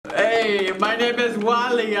Hey, my name is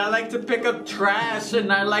Wally. I like to pick up trash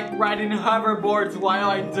and I like riding hoverboards while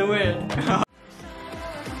I do it.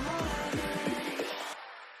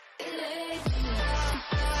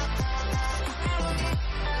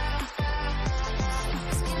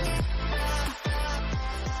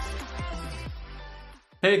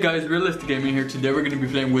 Hey guys, Realistic Gaming here. Today we're going to be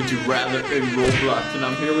playing Would You Rather in Roblox, and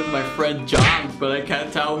I'm here with my friend John, but I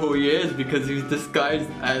can't tell who he is because he's disguised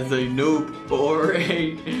as a noob or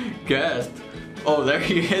a guest. Oh, there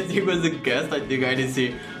he is. He was a guest, I think. I didn't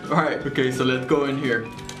see. Alright, okay, so let's go in here.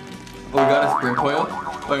 Oh, we got a sprint coil.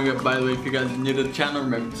 Oh, yeah, by the way, if you guys are new to the channel,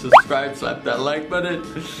 remember to subscribe, slap that like button,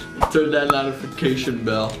 turn that notification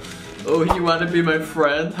bell. Oh, you want to be my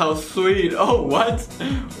friend? How sweet. Oh, what?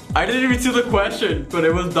 I didn't even see the question, but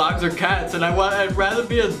it was dogs or cats, and I'd rather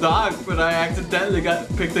be a dog, but I accidentally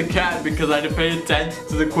picked a cat because I didn't pay attention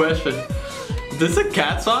to the question. Is this a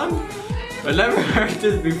cat song? I never heard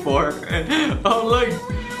this before. Oh, look.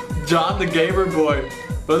 John the Gamer Boy.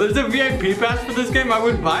 Well, there's a VIP pass for this game. I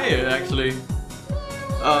would buy it, actually.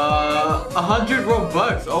 100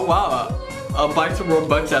 Robux. Oh, wow. I'll buy some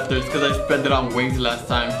Robux after this because I spent it on wings last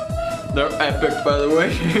time. They're epic, by the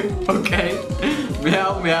way. Okay.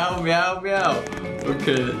 Meow, meow, meow, meow.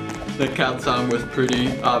 Okay. The cat song was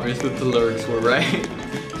pretty obvious what the lyrics were, right?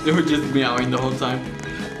 They were just meowing the whole time.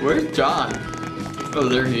 Where's John? Oh,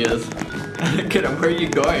 there he is. Look at him. Where are you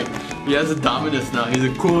going? He has a Dominus now. He's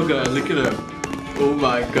a cool guy. Look at him. Oh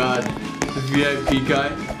my god. The VIP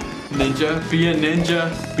guy. Ninja. Be a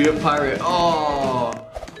ninja. Be a pirate. Oh.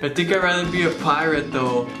 I think I'd rather be a pirate,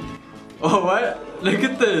 though. Oh, what? Look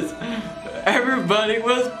at this. Everybody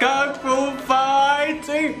was kung fu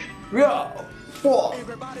fighting. Yeah.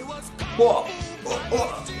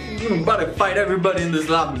 I'm about to fight everybody in this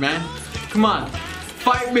lobby, man. Come on.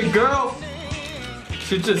 Fight me, girl.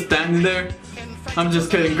 She's just standing there. I'm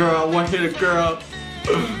just kidding, girl. I won't hit a girl.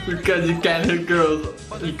 Because you can't hit girls.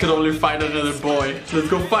 You can only fight another boy. Let's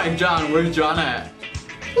go fight John. Where's John at?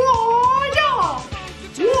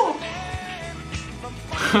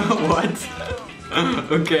 What?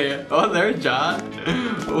 Okay. Oh, there's John.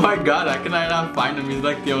 Oh my god, how can I not find him? He's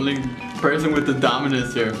like the only person with the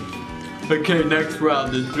Dominus here. Okay, next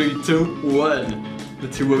round is 3, 2, 1.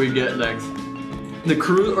 Let's see what we get next. The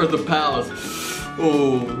crew or the pals?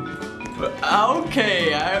 Oh.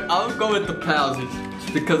 Okay, I'll go with the pals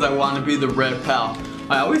just because I want to be the red pal.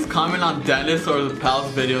 I always comment on Dennis or the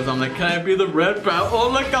pals videos. I'm like, can I be the red pal? Oh,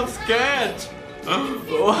 look, I'm Sketch.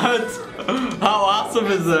 What? How awesome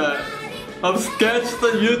is that? I'm Sketch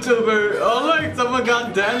the YouTuber. Oh, look, someone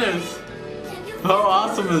got Dennis. How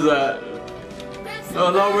awesome is that? Oh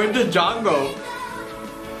no, where did John go?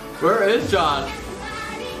 Where is John?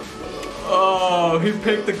 Oh, he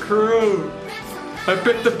picked the crew. I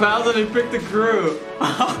picked the pals and he picked the crew.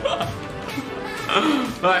 I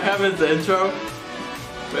have his intro.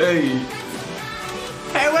 Hey.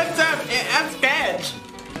 Hey, what's up? I'm Sketch.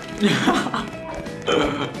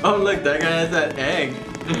 Oh, look, that guy has that egg.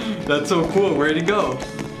 That's so cool. Where'd he go?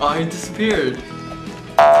 Oh, he disappeared.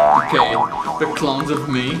 Okay, the clones of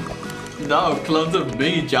me. No, clones of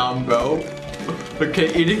me, John, bro.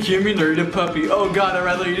 Okay, eat a human or eat a puppy. Oh god, I'd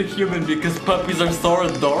rather eat a human because puppies are so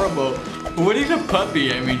adorable. Who would eat a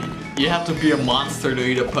puppy? I mean, you have to be a monster to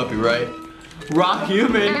eat a puppy, right? Raw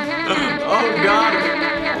human. Oh god.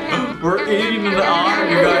 We're eating an arm,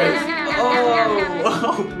 you guys.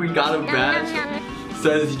 Oh, we got a badge.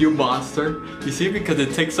 Says you monster. You see, because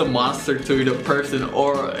it takes a monster to eat a person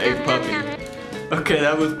or a puppy. Okay,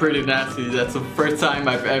 that was pretty nasty. That's the first time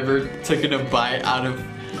I've ever taken a bite out of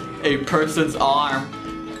a person's arm,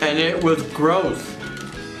 and it was gross.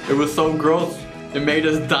 It was so gross, it made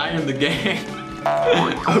us die in the game.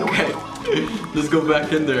 Okay, let's go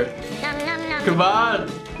back in there. Come on.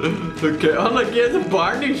 Okay, oh look, he has a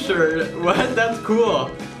Barney shirt. What? That's cool.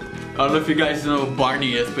 I don't know if you guys know who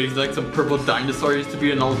Barney is, but he's like some purple dinosaur. He used to be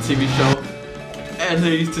an old TV show. And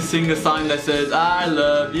they used to sing a song that says, I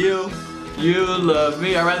love you, you love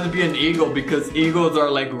me. I'd rather be an eagle because eagles are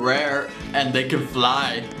like rare and they can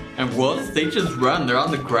fly. And wolves, they just run. They're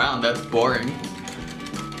on the ground. That's boring.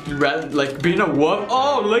 You'd rather, like, being a wolf.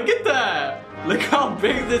 Oh, look at that. Look how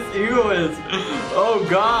big this eagle is. Oh,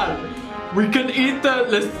 God. We can eat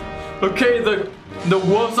the... Okay, the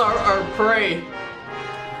wolves are our prey.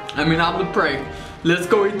 I mean, I'm the prey. Let's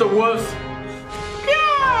go eat the wolves.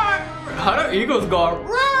 Yeah! How do eagles go?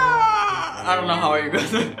 Rah! I don't know how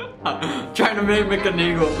eagles. I'm trying to make an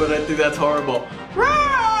eagle, but I think that's horrible.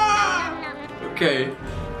 Rah! Okay.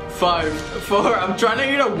 5, 4. I'm trying to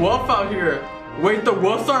eat a wolf out here. Wait, the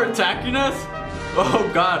wolves are attacking us? Oh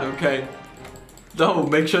God. Okay. No,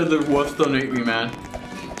 make sure the wolves don't eat me, man.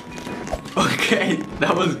 Okay,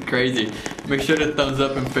 that was crazy. Make sure to thumbs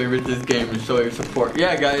up and favorite this game and show your support.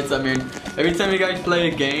 Yeah, guys, I mean, every time you guys play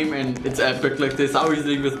a game and it's epic like this, I always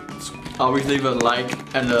leave a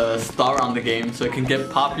like and a star on the game so it can get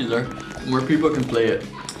popular. More people can play it.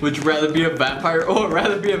 Would you rather be a vampire? Oh, I'd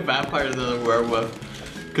rather be a vampire than a werewolf.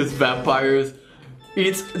 Because vampires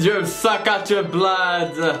suck out your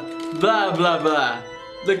blood. Blah, blah, blah.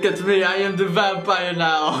 Look at me, I am the vampire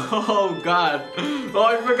now. Oh, God. Oh,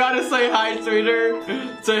 I forgot to say hi, Twitter.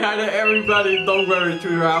 Say hi to everybody. Don't worry,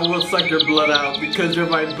 Twitter. I will suck your blood out because you're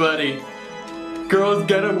my buddy. Girls,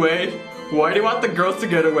 get away. Why do you want the girls to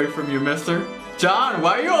get away from you, mister? John,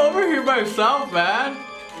 why are you over here by yourself, man?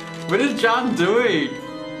 What is John doing?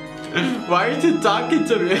 Why are you talking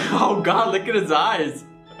to me? Oh, God, look at his eyes.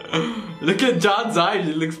 Look at John's eyes.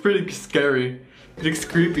 He looks pretty scary. He looks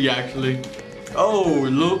creepy, actually. Oh,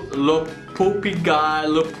 little poopy guy,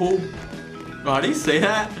 little poop. How do you say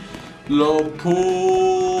that? Little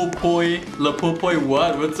poopoy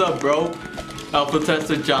what? What's up, bro? Alpha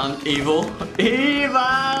tester John Evil. Evil!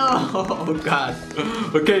 Oh, God.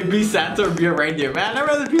 Okay, be Santa or be a reindeer. Man, I'd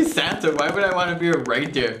rather be Santa. Why would I want to be a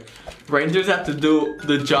reindeer? Reindeers have to do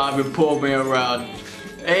the job and pull me around.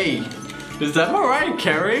 Hey, is that Mariah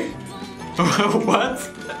Carey? What?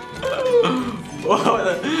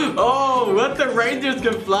 Oh, what? The reindeers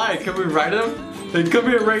can fly. Can we ride them? Hey, come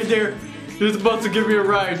here, reindeer. You're supposed to give me a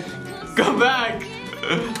ride. Come back.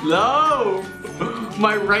 No.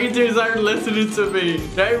 My reindeers aren't listening to me.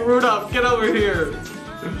 Hey, Rudolph, get over here.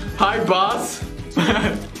 Hi, boss.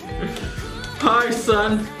 Hi,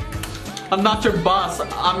 son. I'm not your boss.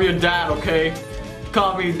 I'm your dad, okay?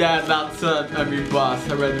 Call me dad, not son. I mean boss.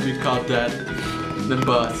 I'd rather be called dad than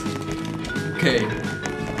boss. Okay.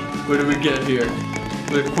 What do we get here?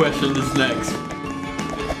 The question is next.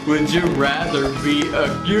 Would you rather be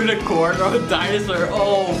a unicorn or a dinosaur?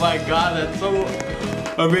 Oh my God, that's so...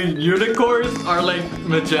 I mean, unicorns are like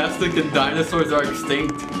majestic and dinosaurs are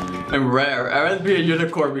extinct and rare. I'd rather be a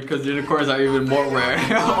unicorn because unicorns are even more rare.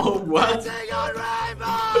 Oh, what?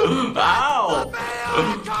 Ow!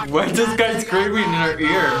 Why is this guy screaming in our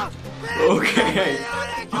ear? Okay.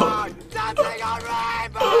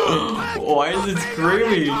 Why is it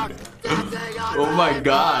screaming? Oh my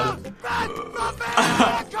God.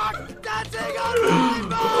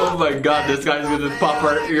 Oh my God, this guy's gonna pop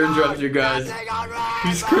our eardrums, you guys.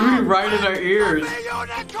 He's screaming right in our ears.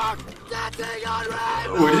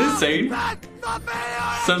 What is it saying?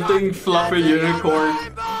 Something fluffy unicorn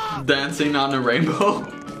dancing on a rainbow.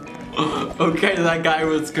 Okay, that guy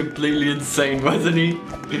was completely insane, wasn't he?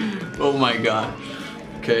 Oh my God.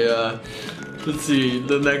 Okay, let's see.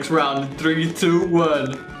 The next round. 3, 2,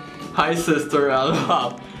 1. Hi, sister. I'll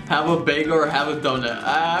have a bagel or have a donut.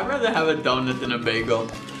 I'd rather have a donut than a bagel.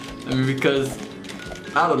 I mean, because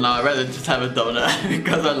I don't know. I'd rather just have a donut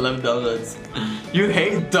because I love donuts. You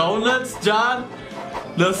hate donuts, John?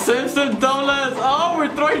 The Simpson donuts. Oh,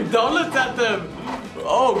 we're throwing donuts at them.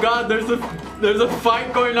 Oh God, there's a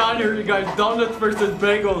fight going on here, you guys. Donuts versus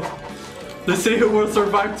bagels. Let's see who will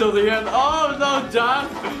survive till the end. Oh no, John.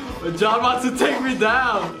 John wants to take me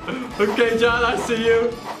down. Okay, John, I see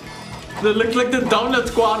you. It looks like the Donut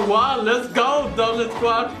Squad won. Let's go, Donut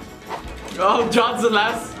Squad. Oh, John's the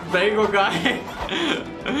last bagel guy.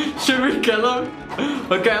 Should we kill him?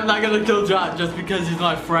 Okay, I'm not gonna kill John just because he's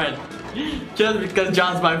my friend. Just because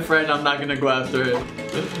John's my friend, I'm not gonna go after him.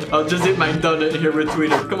 I'll just eat my donut here with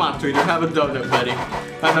Tweeter. Come on, Tweeter, have a donut, buddy.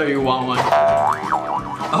 I know you want one.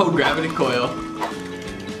 Oh, gravity coil.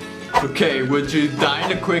 Okay, would you die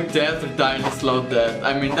in a quick death or die in a slow death?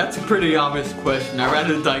 I mean, that's a pretty obvious question. I'd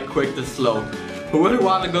rather die quick than slow. Who wouldn't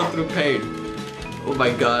want to go through pain? Oh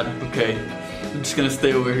my God, okay. I'm just gonna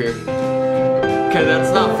stay over here. Okay,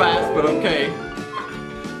 that's not fast, but okay.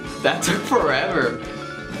 That took forever.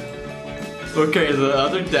 Okay, the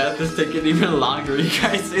other death is taking even longer. You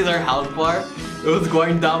guys see their health bar? It was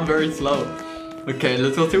going down very slow. Okay,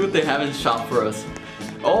 let's go see what they have in shop for us.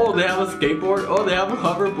 Oh, they have a skateboard? Oh, they have a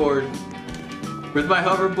hoverboard. Where's my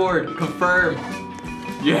hoverboard? Confirm.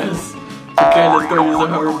 Yes. Okay, let's go use the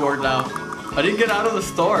hoverboard now. I didn't get out of the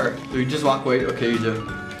store. Do you just walk away? Okay, you do.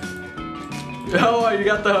 Oh, you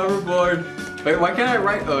got the hoverboard. Wait, why can't I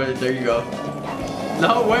write? Oh, there you go.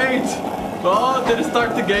 No, wait. Oh, did it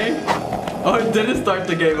start the game? Oh, it didn't start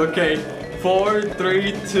the game. Okay. 4,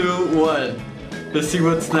 3, 2, 1. Let's see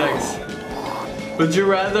what's next. Would you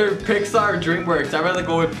rather Pixar or DreamWorks? I'd rather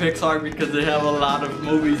go with Pixar because they have a lot of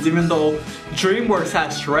movies, even though DreamWorks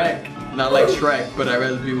has Shrek. Not like Shrek, but I'd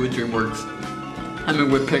rather be with DreamWorks. I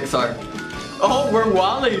mean with Pixar. Oh, we're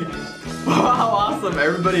WALL-E. Wow, awesome.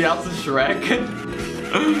 Everybody else is Shrek.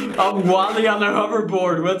 I'm Wally on a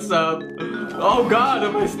hoverboard. What's up? Oh God,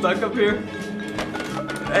 am I stuck up here?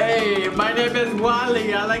 Hey, my name is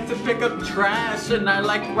Wally. I like to pick up trash and I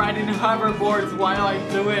like riding hoverboards while I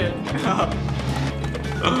do it.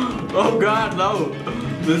 Oh God, no.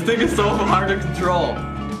 This thing is so hard to control.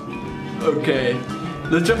 Okay,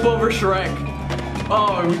 let's jump over Shrek.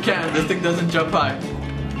 Oh, we can't. This thing doesn't jump high.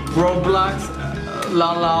 Roblox,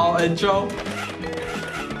 la intro.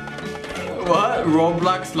 What?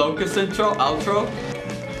 Roblox Locust intro? Outro?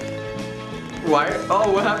 Why?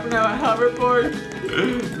 Oh, what happened to my hoverboard?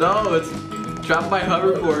 No, it's dropped my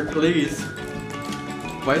hoverboard, please.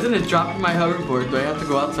 Why isn't it dropping my hoverboard? Do I have to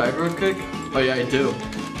go outside real quick? Oh yeah, I do.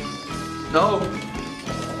 No.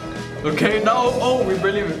 Okay, no. Oh, we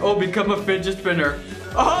really. Oh, become a fidget spinner.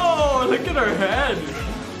 Oh, look at our head.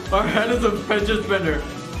 Our head is a fidget spinner.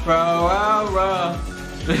 Wow.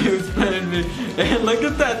 He was spinning me. Hey, look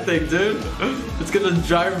at that thing, dude. It's gonna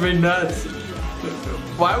drive me nuts.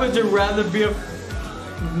 Why would you rather be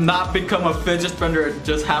not become a fidget spinner and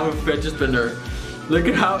just have a fidget spinner? Look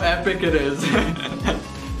at how epic it is.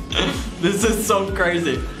 This is so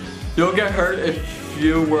crazy. You'll get hurt if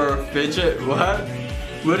you were a fidget. What?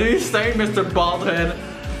 What are you saying, Mr. Baldhead?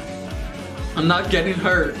 I'm not getting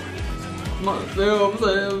hurt. I'm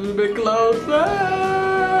a bit close.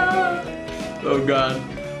 Oh God.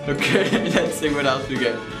 Okay, let's see what else we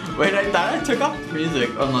get. Wait, I thought I took off the music.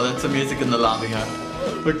 Oh no, that's the music in the lobby, huh?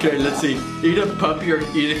 Okay, let's see. Eat a puppy or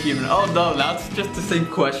eat a human? Oh no, that's just the same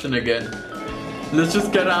question again. Let's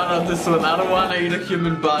just get out of this one. I don't want to eat a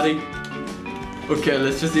human body. Okay,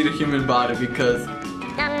 let's just eat a human body because...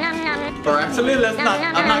 Or actually, let's not.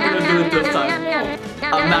 I'm not gonna do it this time.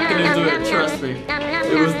 I'm not gonna do it, trust me.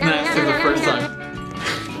 It was nasty the first time.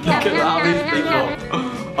 Look at all these people.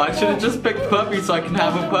 I should have just picked puppy so I can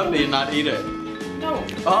have a puppy and not eat it. No.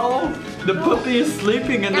 Oh, the puppy is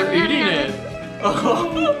sleeping and they're eating it.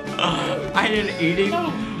 Oh, I didn't eat it.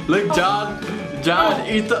 Look, John,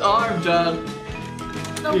 eat the arm, John.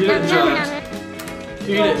 Eat it, John.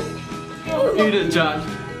 Eat it. Eat it, John.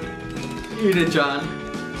 Eat it, John.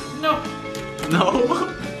 No. No.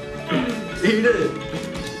 Eat it.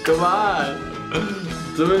 Come on.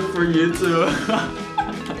 Do it for YouTube.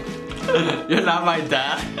 You're not my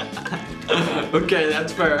dad. Okay,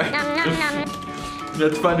 that's fair.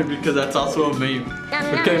 That's funny because that's also a meme.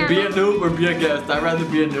 Okay, be a noob or be a guest. I'd rather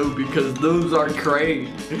be a noob because noobs are cray.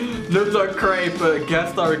 Noobs are cray, but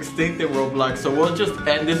guests are extinct in Roblox. So we'll just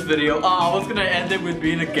end this video. Oh, I was gonna end it with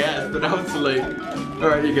being a guest, but I was too late.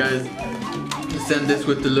 Alright, you guys. Let's end this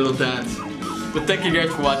with the little dance. But thank you guys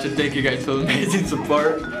for watching. Thank you guys for the amazing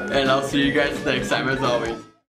support. And I'll see you guys next time as always.